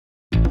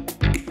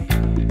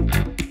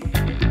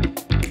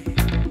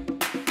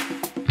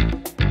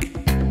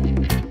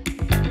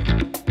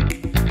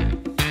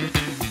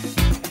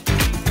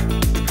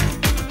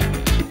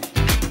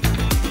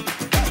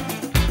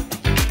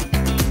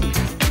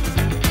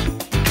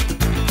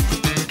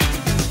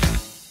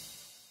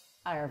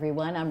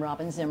everyone. I'm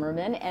Robyn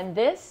Zimmerman, and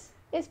this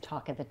is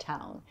Talk of the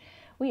Town.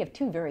 We have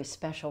two very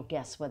special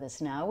guests with us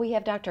now. We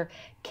have Dr.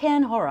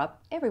 Ken Horup.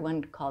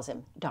 Everyone calls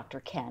him Dr.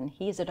 Ken.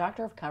 He is a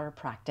doctor of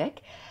chiropractic,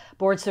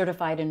 board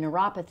certified in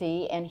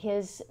neuropathy, and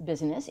his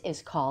business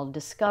is called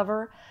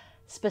Discover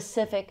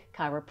Specific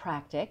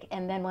Chiropractic.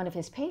 And then one of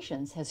his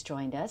patients has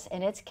joined us,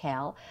 and it's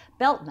Cal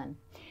Beltman.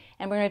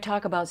 And we're going to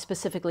talk about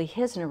specifically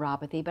his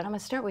neuropathy, but I'm going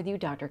to start with you,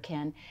 Dr.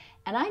 Ken.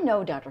 And I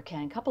know Dr.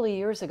 Ken. A couple of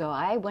years ago,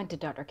 I went to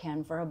Dr.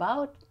 Ken for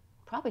about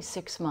probably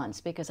 6 months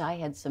because I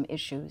had some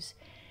issues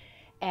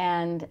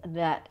and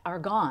that are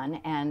gone.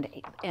 And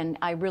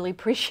I really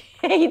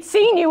appreciate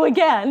seeing you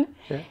again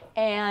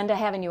and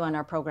having you on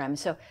our program.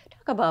 So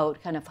talk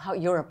about kind of how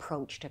your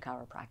approach to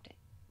chiropractic.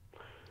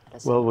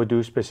 Well, we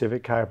do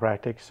specific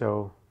chiropractic,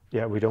 so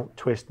yeah, we don't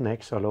twist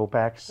necks or low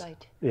backs.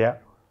 Right.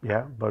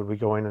 Yeah, but we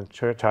go in and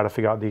try to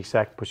figure out the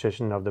exact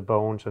position of the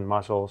bones and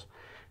muscles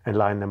and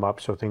line them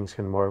up so things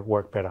can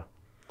work better.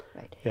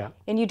 Right. Yeah.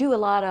 And you do a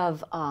lot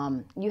of,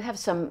 you have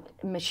some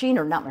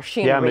machinery, not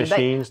machinery, yeah,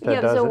 machines but,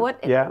 that does so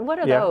it. What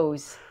are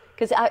those?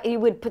 Because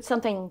you would put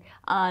something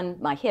on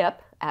my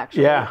hip,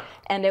 actually,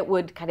 and it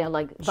would kind of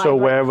like vibrate. So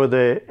wherever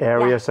the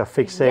areas are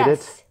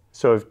fixated,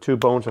 so if two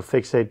bones are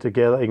fixated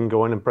together, you can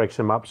go in and break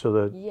them up so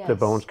that the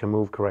bones can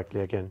move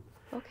correctly again.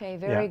 Okay,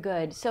 very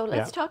good. So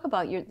let's talk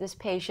about this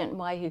patient and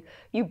why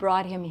you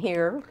brought him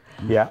here.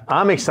 Yeah,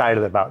 I'm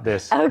excited about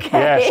this. Okay.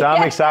 Yes,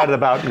 I'm excited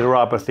about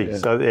neuropathy.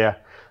 So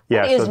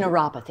What is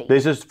neuropathy?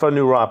 This is for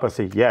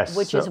neuropathy, yes.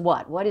 Which is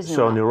what? What is neuropathy?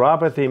 So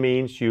neuropathy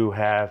means you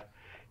have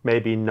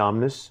maybe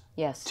numbness,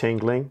 yes,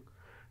 tingling,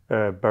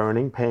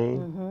 burning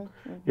pain.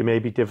 It may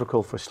be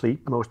difficult for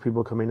sleep. Most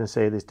people come in and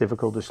say it's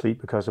difficult to sleep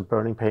because of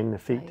burning pain in the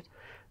feet.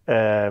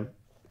 Right.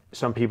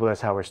 Some people,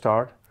 that's how it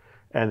starts.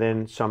 And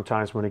then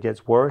sometimes when it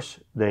gets worse,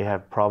 they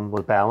have problem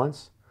with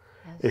balance.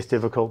 Yes. It's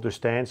difficult to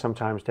stand.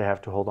 Sometimes they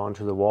have to hold on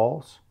to the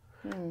walls.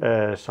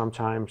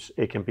 Sometimes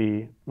it can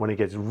be, when it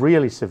gets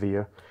really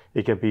severe,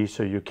 it can be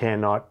so you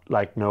cannot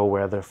know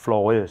where the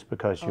floor is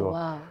because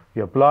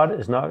your blood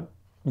is not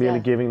really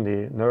giving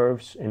the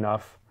nerves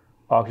enough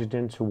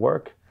oxygen to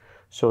work.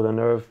 So the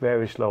nerve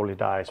very slowly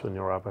dies with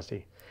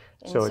neuropathy.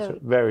 So it's a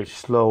very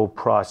slow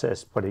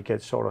process, but it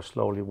gets sort of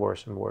slowly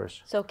worse and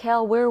worse. So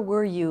Cal, where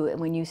were you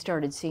when you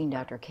started seeing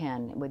Dr.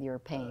 Ken with your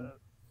pain?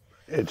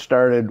 It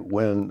started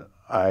when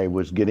I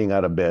was getting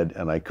out of bed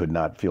and I could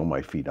not feel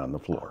my feet on the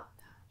floor.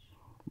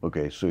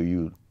 Okay, so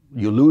you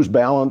lose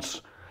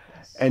balance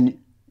and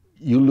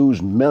you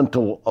lose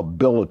mental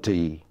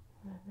ability,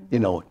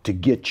 to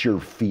get your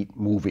feet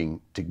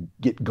moving, to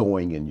get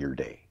going in your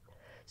day.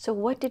 So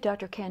what did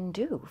Dr. Ken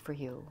do for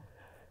you?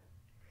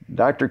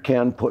 Dr.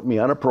 Ken put me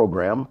on a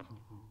program,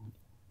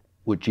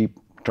 which he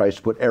tries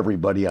to put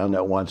everybody on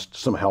that wants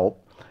some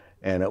help.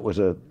 And it was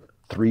a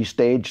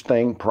 3-stage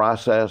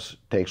process.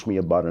 It takes me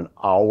about an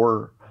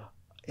hour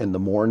in the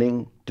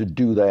morning to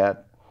do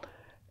that.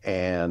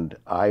 And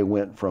I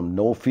went from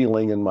no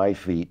feeling in my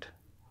feet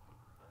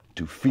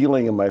to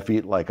feeling in my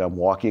feet like I'm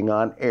walking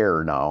on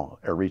air now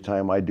every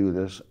time I do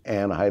this.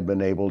 And I've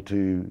been able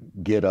to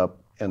get up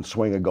and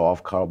swing a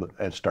golf club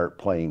and start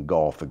playing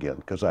golf again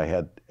because I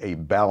had a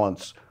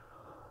balance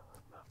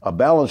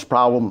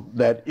problem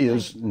that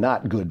is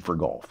not good for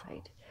golf.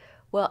 Right.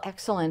 Well,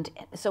 excellent.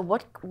 So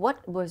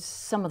what was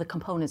some of the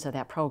components of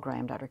that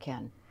program, Dr.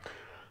 Ken?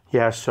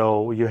 Yeah,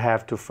 so you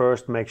have to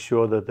first make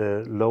sure that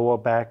the lower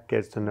back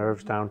gets the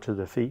nerves down to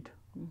the feet.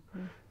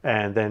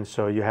 And then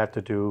so you have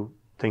to do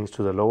things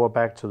to the lower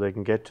back so they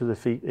can get to the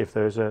feet. If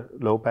there's a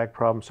low back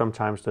problem,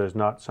 sometimes there's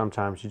not.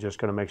 Sometimes you just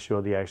got to make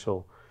sure the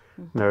actual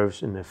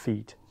nerves in the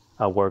feet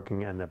are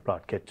working and the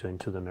blood gets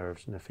into the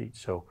nerves in the feet.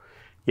 So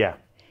yeah,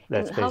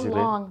 that's and basically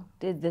how long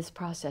did this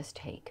process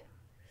take?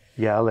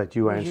 Yeah, I'll let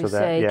you answer that.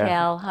 Say,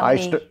 Cal, how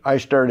many? I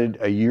started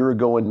a year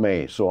ago in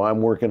May, so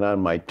I'm working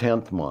on my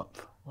 10th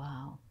month.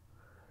 Wow.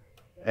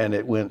 And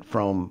it went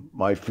from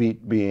my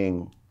feet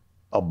being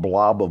a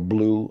blob of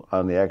blue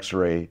on the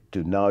x-ray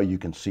to now you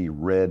can see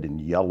red and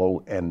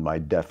yellow and my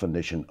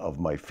definition of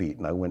my feet.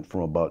 And I went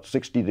from about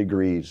 60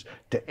 degrees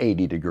to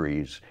 80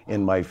 degrees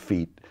in my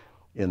feet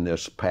in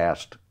this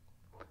past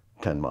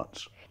 10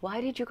 months. Why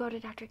did you go to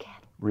Dr. Ken?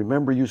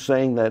 Remember you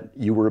saying that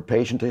you were a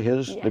patient of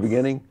his at the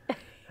beginning?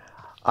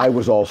 I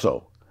was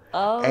also.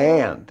 Oh.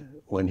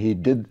 And when he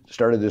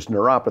started this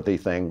neuropathy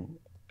thing,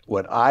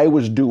 what I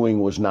was doing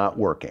was not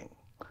working.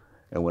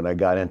 And when I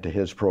got into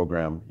his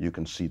program, you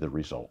can see the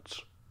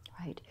results.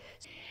 Right.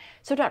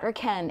 So Dr.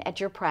 Ken, at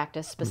your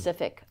practice,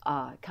 specific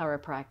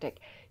chiropractic,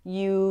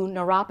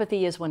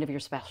 neuropathy is one of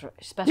your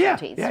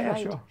specialties, yeah,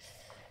 right? Sure.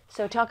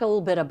 So talk a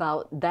little bit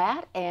about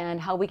that and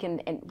how we can,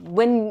 and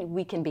when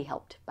we can be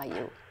helped by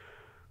you.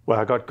 Well,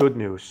 I got good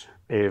news.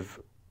 If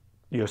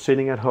you're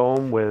sitting at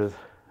home with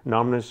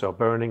numbness or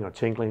burning or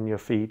tingling in your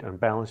feet and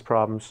balance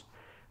problems,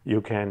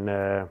 you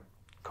can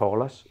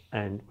call us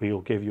and we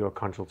will give you a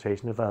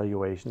consultation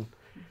evaluation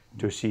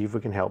to see if we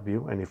can help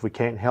you. And if we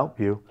can't help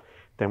you,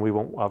 then we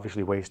won't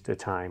obviously waste the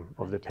time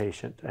of the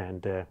patient.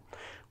 And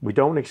we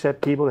don't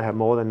accept people that have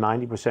more than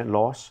 90%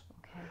 loss.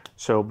 Okay.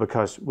 So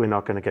because we're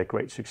not going to get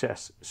great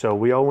success. So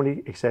we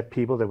only accept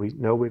people that we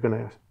know we're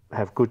going to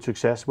have good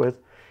success with.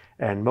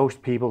 And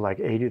most people, like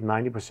 80 to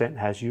 90%,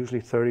 has usually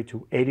 30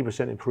 to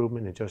 80%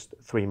 improvement in just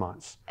 3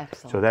 months.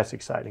 Excellent. So that's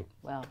exciting.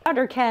 Well,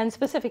 Dr. Ken,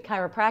 Specific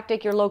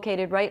Chiropractic, you're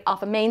located right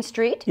off of Main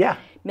Street. Yeah.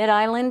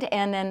 Mid-Island,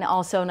 and then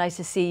also nice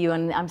to see you,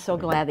 and I'm so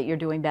glad that you're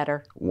doing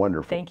better.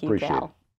 Wonderful. Thank you, Appreciate Cal. it.